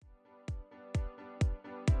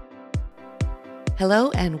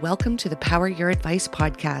Hello and welcome to the Power Your Advice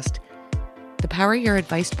podcast. The Power Your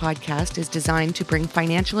Advice podcast is designed to bring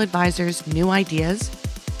financial advisors new ideas,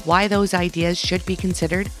 why those ideas should be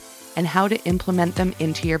considered, and how to implement them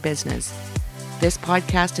into your business. This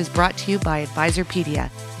podcast is brought to you by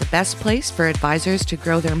Advisorpedia, the best place for advisors to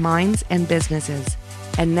grow their minds and businesses.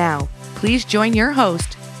 And now, please join your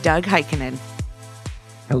host, Doug Heikkinen.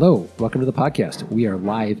 Hello, welcome to the podcast. We are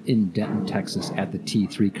live in Denton, Texas at the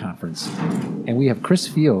T3 conference. And we have Chris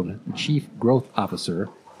Field, the Chief Growth Officer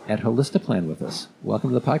at Holistiplan with us.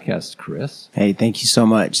 Welcome to the podcast, Chris. Hey, thank you so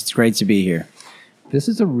much. It's great to be here. This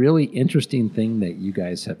is a really interesting thing that you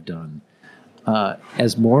guys have done.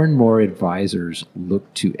 As more and more advisors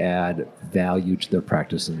look to add value to their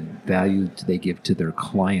practice and value they give to their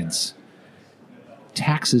clients,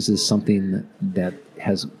 taxes is something that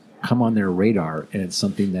has come on their radar, and it's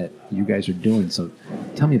something that you guys are doing. So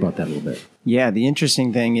tell me about that a little bit. Yeah, the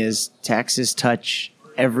interesting thing is taxes touch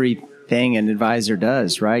everything an advisor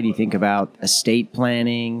does, right? You think about estate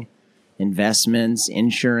planning, investments,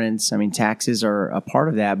 insurance. I mean, taxes are a part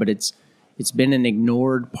of that, but it's been an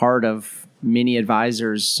ignored part of many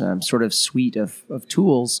advisors' sort of suite of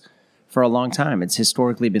tools for a long time. It's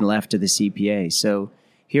historically been left to the CPA. So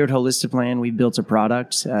here at Holistiplan, we've built a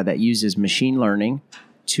product that uses machine learning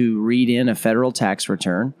to read in a federal tax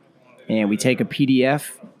return, and we take a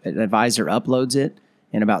PDF, an advisor uploads it,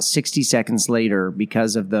 and about 60 seconds later,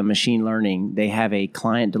 because of the machine learning, they have a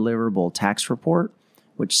client deliverable tax report,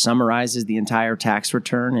 which summarizes the entire tax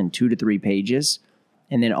return in 2 to 3 pages,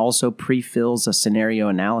 and then also pre-fills a scenario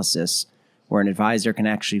analysis where an advisor can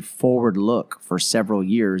actually forward look for several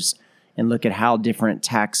years and look at how different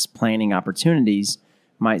tax planning opportunities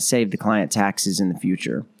might save the client taxes in the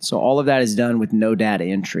future. So all of that is done with no data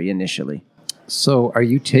entry initially. So are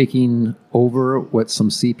you taking over what some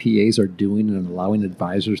CPAs are doing and allowing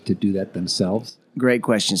advisors to do that themselves? Great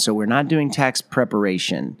question. So we're not doing tax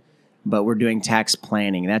preparation, but we're doing tax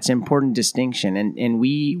planning. That's an important distinction. And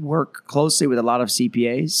we work closely with a lot of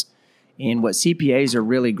CPAs. And what CPAs are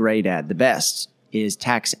really great at, the best, is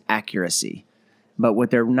tax accuracy. But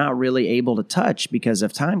what they're not really able to touch because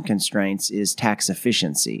of time constraints is tax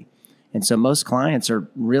efficiency. And so most clients are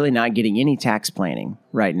really not getting any tax planning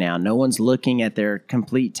right now. No one's looking at their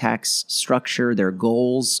complete tax structure, their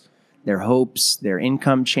goals, their hopes, their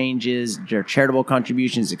income changes, their charitable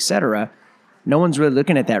contributions, etc. No one's really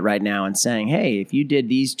looking at that right now and saying, hey, if you did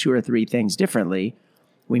these 2 or 3 things differently,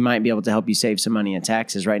 we might be able to help you save some money in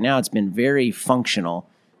taxes. Right now, it's been very functional.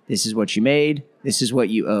 This is what you made. This is what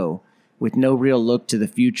you owe, with no real look to the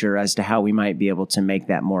future as to how we might be able to make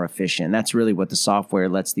that more efficient. That's really what the software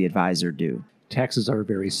lets the advisor do. Taxes are a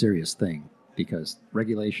very serious thing because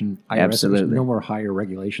regulation, IRS, Absolutely. There's no more higher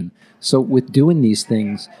regulation. So with doing these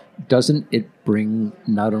things, doesn't it bring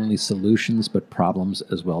not only solutions but problems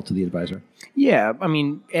as well to the advisor? Yeah, I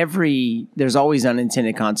mean, there's always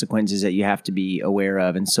unintended consequences that you have to be aware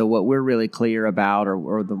of. And so what we're really clear about,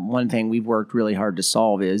 or the one thing we've worked really hard to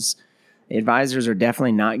solve, is advisors are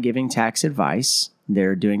definitely not giving tax advice.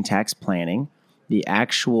 They're doing tax planning.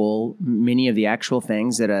 Many of the actual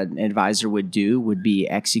things that an advisor would do would be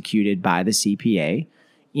executed by the CPA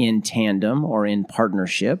in tandem or in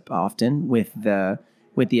partnership, often with the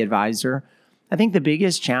advisor. I think the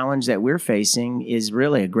biggest challenge that we're facing is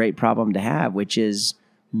really a great problem to have, which is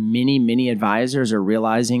many advisors are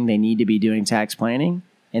realizing they need to be doing tax planning,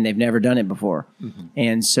 and they've never done it before. Mm-hmm.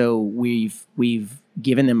 And so we've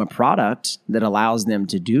given them a product that allows them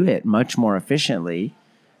to do it much more efficiently,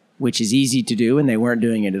 which is easy to do, and they weren't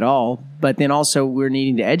doing it at all. But then also we're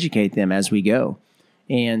needing to educate them as we go.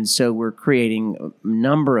 And so we're creating a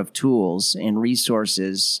number of tools and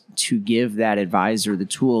resources to give that advisor the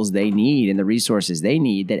tools they need and the resources they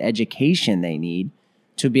need, that education they need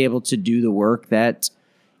to be able to do the work that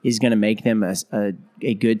is going to make them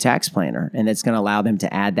a good tax planner, and that's going to allow them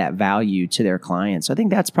to add that value to their clients. So I think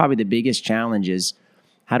that's probably the biggest challenge is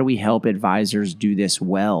how do we help advisors do this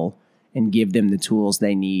well and give them the tools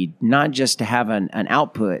they need, not just to have an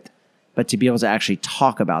output, but to be able to actually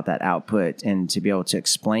talk about that output and to be able to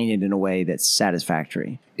explain it in a way that's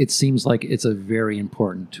satisfactory. It seems like it's a very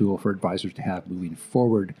important tool for advisors to have moving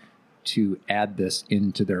forward to add this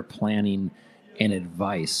into their planning and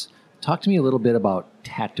advice. Talk to me a little bit about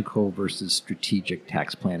tactical versus strategic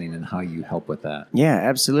tax planning and how you help with that. Yeah,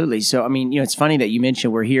 absolutely. So, I mean, it's funny that you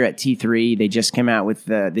mentioned we're here at T3. They just came out with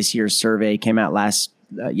this year's survey, came out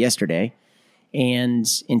yesterday. And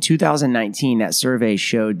in 2019, that survey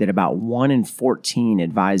showed that about 1 in 14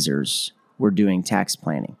 advisors were doing tax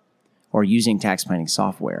planning or using tax planning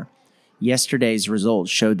software. Yesterday's results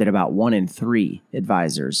showed that about 1 in 3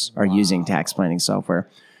 advisors are using tax planning software.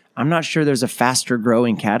 I'm not sure there's a faster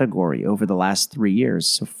growing category over the last 3 years.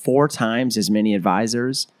 So 4 times as many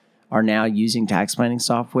advisors are now using tax planning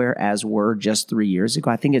software as were just 3 years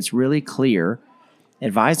ago. I think it's really clear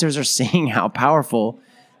advisors are seeing how powerful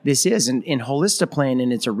this is. And Holistiplan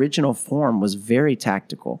in its original form was very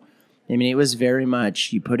tactical. I mean, it was very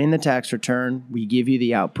much, you put in the tax return, we give you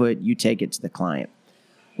the output, you take it to the client.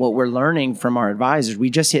 What we're learning from our advisors, we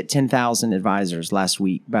just hit 10,000 advisors last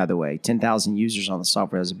week, by the way. 10,000 users on the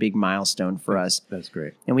software. That was a big milestone for us. That's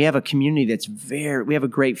great. And we have a community we have a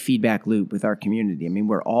great feedback loop with our community. I mean,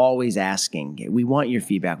 we're always asking, we want your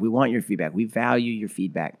feedback. We want your feedback. We value your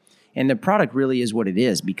feedback. And the product really is what it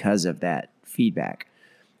is because of that feedback.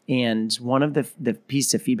 And one of the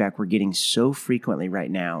pieces of feedback we're getting so frequently right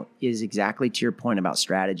now is exactly to your point about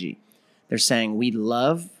strategy. They're saying, we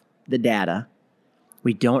love the data.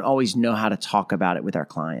 We don't always know how to talk about it with our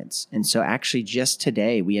clients. And so actually just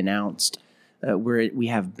today we announced we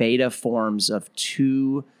have beta forms of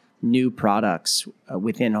 2 new products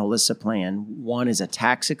within Holistiplan. One is a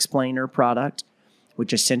tax explainer product,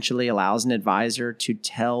 which essentially allows an advisor to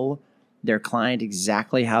tell their client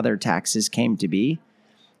exactly how their taxes came to be.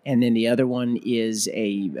 And then the other one is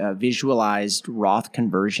a visualized Roth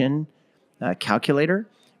conversion calculator,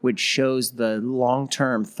 which shows the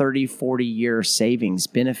long-term 30, 40-year savings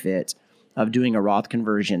benefit of doing a Roth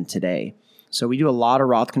conversion today. So we do a lot of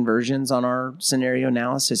Roth conversions on our scenario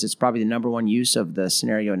analysis. It's probably the number one use of the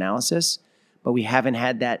scenario analysis, but we haven't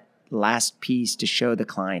had that last piece to show the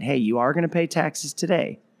client, hey, you are going to pay taxes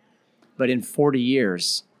today, but in 40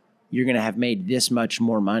 years, you're going to have made this much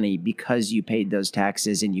more money because you paid those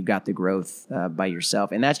taxes and you got the growth by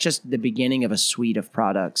yourself. And that's just the beginning of a suite of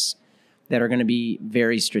products that are going to be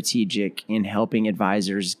very strategic in helping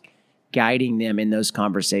advisors, guiding them in those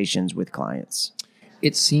conversations with clients.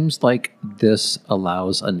 It seems like this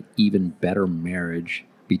allows an even better marriage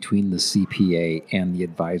between the CPA and the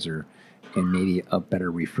advisor and maybe a better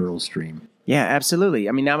referral stream. Yeah, absolutely.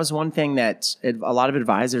 I mean, that was one thing that a lot of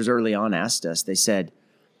advisors early on asked us. They said,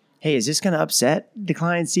 hey, is this going to upset the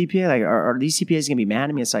client's CPA? Like, are these CPAs going to be mad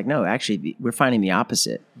at me? It's like, no, actually, we're finding the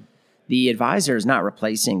opposite. The advisor is not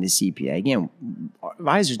replacing the CPA. Again,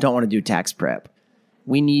 advisors don't want to do tax prep.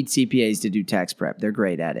 We need CPAs to do tax prep. They're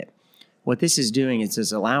great at it. What this is doing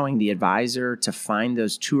is allowing the advisor to find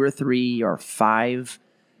those 2 or 3 or 5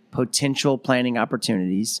 potential planning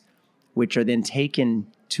opportunities, which are then taken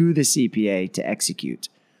to the CPA to execute.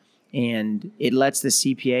 And it lets the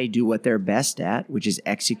CPA do what they're best at, which is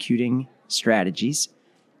executing strategies.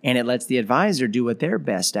 And it lets the advisor do what they're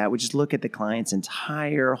best at, which is look at the client's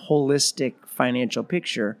entire holistic financial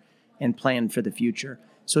picture and plan for the future.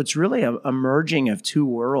 So it's really a merging of 2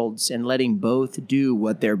 worlds and letting both do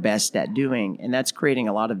what they're best at doing. And that's creating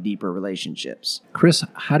a lot of deeper relationships. Chris,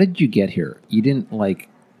 how did you get here? You didn't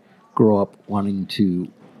grow up wanting to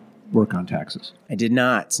work on taxes. I did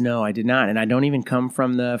not. No, I did not. And I don't even come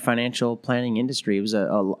from the financial planning industry. It was a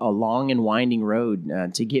long and winding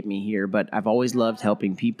road to get me here, but I've always loved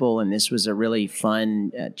helping people, and this was a really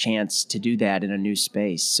fun chance to do that in a new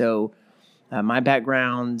space. So my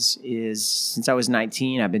background is, since I was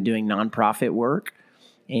 19, I've been doing nonprofit work,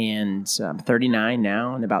 and I'm 39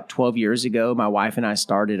 now, and about 12 years ago, my wife and I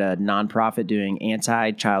started a nonprofit doing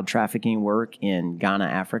anti-child trafficking work in Ghana,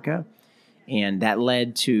 Africa. And that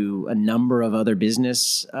led to a number of other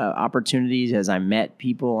business opportunities as I met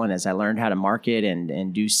people and as I learned how to market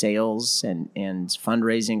and do sales and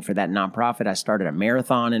fundraising for that nonprofit. I started a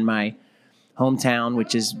marathon in my hometown,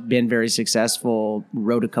 which has been very successful,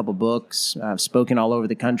 wrote a couple books, spoken all over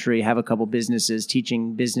the country, have a couple businesses,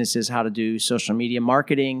 teaching businesses how to do social media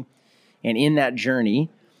marketing. And in that journey,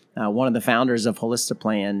 one of the founders of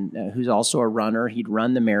Holistiplan, who's also a runner, he'd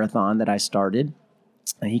run the marathon that I started.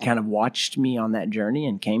 And he kind of watched me on that journey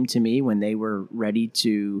and came to me when they were ready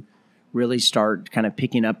to really start kind of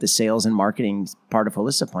picking up the sales and marketing part of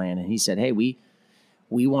Holistiplan. And he said, hey, we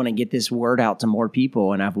want to get this word out to more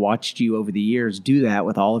people. And I've watched you over the years do that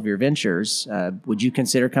with all of your ventures. Would you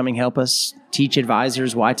consider coming help us teach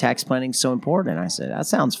advisors why tax planning is so important? And I said, that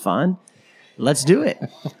sounds fun. Let's do it.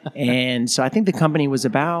 And so I think the company was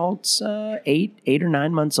about 8 or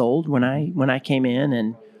 9 months old when I came in,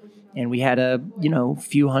 and we had a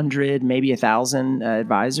few hundred, maybe 1,000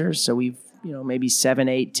 advisors. So we've maybe 7,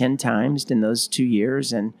 8, 10 times in those 2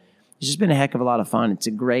 years, and it's just been a heck of a lot of fun. It's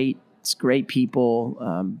great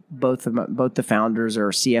people. Both the founders are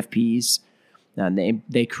CFPs.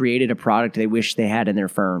 They created a product they wish they had in their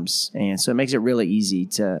firms, and so it makes it really easy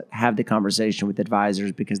to have the conversation with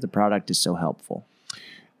advisors because the product is so helpful.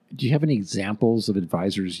 Do you have any examples of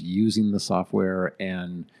advisors using the software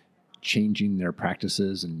and changing their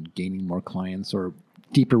practices and gaining more clients, or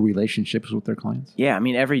deeper relationships with their clients? Yeah, I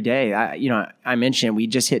mean, every day, I mentioned we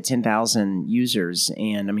just hit 10,000 users,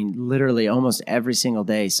 and I mean, literally almost every single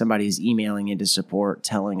day, somebody's emailing into support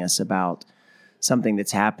telling us about something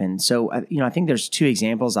that's happened. So, I think there's two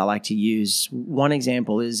examples I like to use. One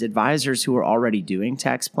example is advisors who are already doing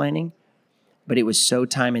tax planning, but it was so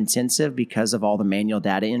time intensive because of all the manual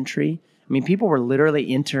data entry. I mean, people were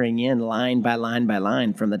literally entering in line by line by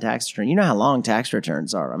line from the tax return. You know how long tax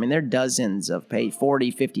returns are. I mean, they're dozens of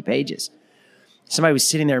 40, 50 pages. Somebody was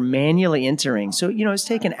sitting there manually entering. So, it's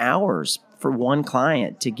taken hours for one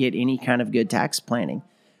client to get any kind of good tax planning,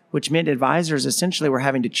 which meant advisors essentially were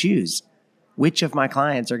having to choose which of my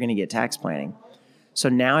clients are going to get tax planning. So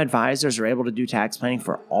now advisors are able to do tax planning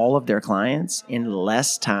for all of their clients in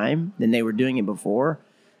less time than they were doing it before.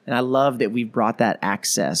 And I love that we've brought that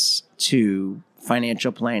access to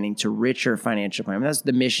financial planning, to richer financial planning. That's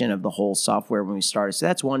the mission of the whole software when we started. So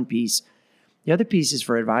that's one piece. The other piece is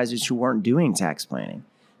for advisors who weren't doing tax planning.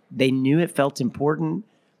 They knew it felt important.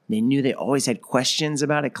 They knew they always had questions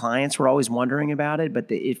about it. Clients were always wondering about it,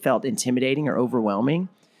 but it felt intimidating or overwhelming.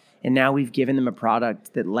 And now we've given them a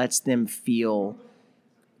product that lets them feel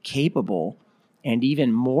capable, and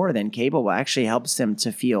even more than capable, actually helps them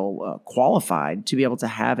to feel qualified to be able to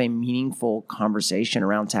have a meaningful conversation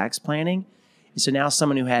around tax planning. And so now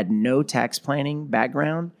someone who had no tax planning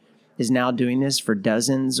background is now doing this for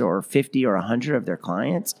dozens or 50 or 100 of their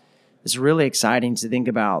clients. It's really exciting to think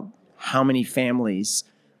about how many families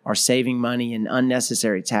are saving money in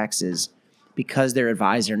unnecessary taxes because their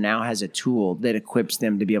advisor now has a tool that equips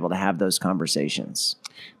them to be able to have those conversations.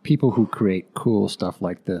 People who create cool stuff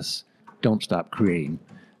like this don't stop creating.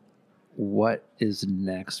 What is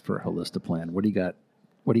next for Holistiplan? What do you got?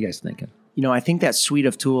 What are you guys thinking? I think that suite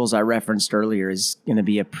of tools I referenced earlier is going to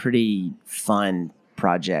be a pretty fun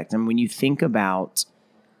project. And when you think about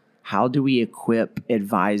how do we equip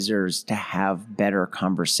advisors to have better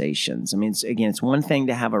conversations? I mean, it's one thing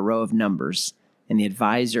to have a row of numbers and the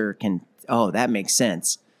advisor can, that makes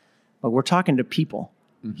sense. But we're talking to people,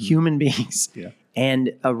 human beings. Yeah.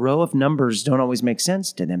 And a row of numbers don't always make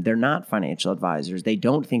sense to them. They're not financial advisors. They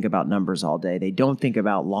don't think about numbers all day. They don't think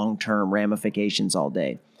about long-term ramifications all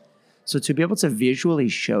day. So to be able to visually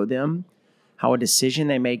show them how a decision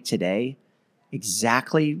they make today,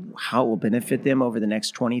 exactly how it will benefit them over the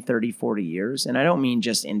next 20, 30, 40 years. And I don't mean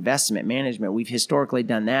just investment management. We've historically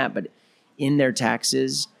done that, but in their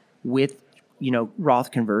taxes with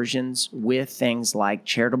Roth conversions, with things like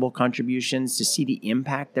charitable contributions to see the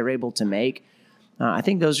impact they're able to make. I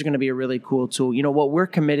think those are going to be a really cool tool. What we're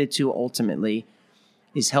committed to ultimately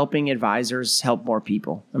is helping advisors help more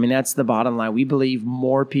people. I mean, that's the bottom line. We believe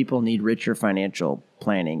more people need richer financial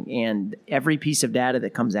planning. And every piece of data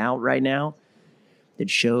that comes out right now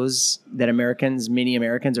that shows that many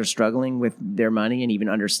Americans are struggling with their money and even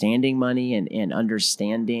understanding money and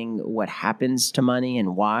understanding what happens to money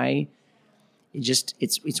and why,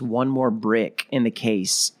 it's one more brick in the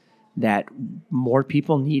case that more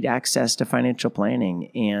people need access to financial planning.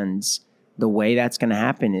 And the way that's going to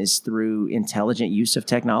happen is through intelligent use of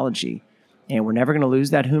technology. And we're never going to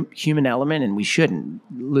lose that human element, and we shouldn't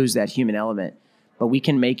lose that human element. But we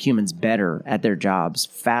can make humans better at their jobs,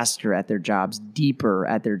 faster at their jobs, deeper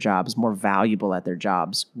at their jobs, more valuable at their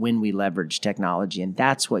jobs when we leverage technology. And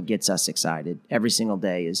that's what gets us excited every single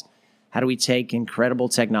day is how do we take incredible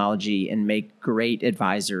technology and make great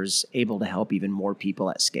advisors able to help even more people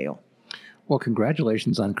at scale? Well,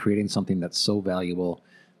 congratulations on creating something that's so valuable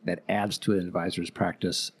that adds to an advisor's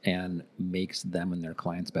practice and makes them and their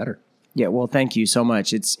clients better. Yeah, well, thank you so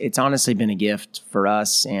much. It's honestly been a gift for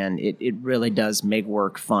us, and it really does make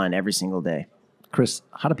work fun every single day. Chris,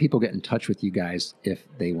 how do people get in touch with you guys if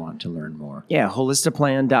they want to learn more? Yeah,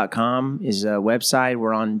 holistiplan.com is a website.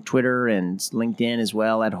 We're on Twitter and LinkedIn as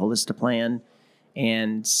well at Holistiplan.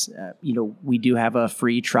 And, we do have a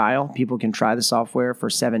free trial. People can try the software for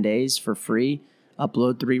 7 days for free,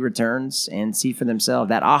 upload 3 returns, and see for themselves.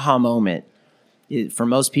 That aha moment for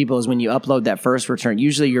most people is when you upload that first return,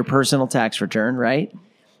 usually your personal tax return, right?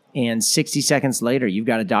 And 60 seconds later, you've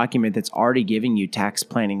got a document that's already giving you tax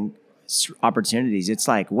planning opportunities. It's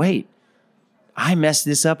like, wait, I messed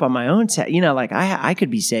this up on my own. I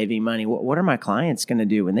could be saving money. What are my clients going to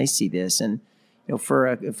do when they see this? And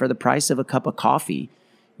for the price of a cup of coffee,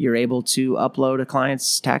 you're able to upload a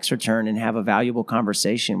client's tax return and have a valuable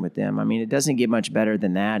conversation with them. I mean, it doesn't get much better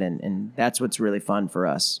than that. And that's what's really fun for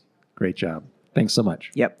us. Great job. Thanks so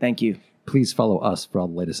much. Yep. Thank you. Please follow us for all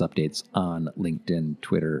the latest updates on LinkedIn,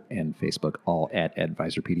 Twitter, and Facebook, all at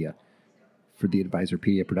Advisorpedia. For the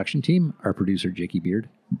Advisorpedia production team, our producer, Jakey Beard,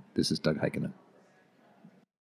 this is Doug Heikkinen.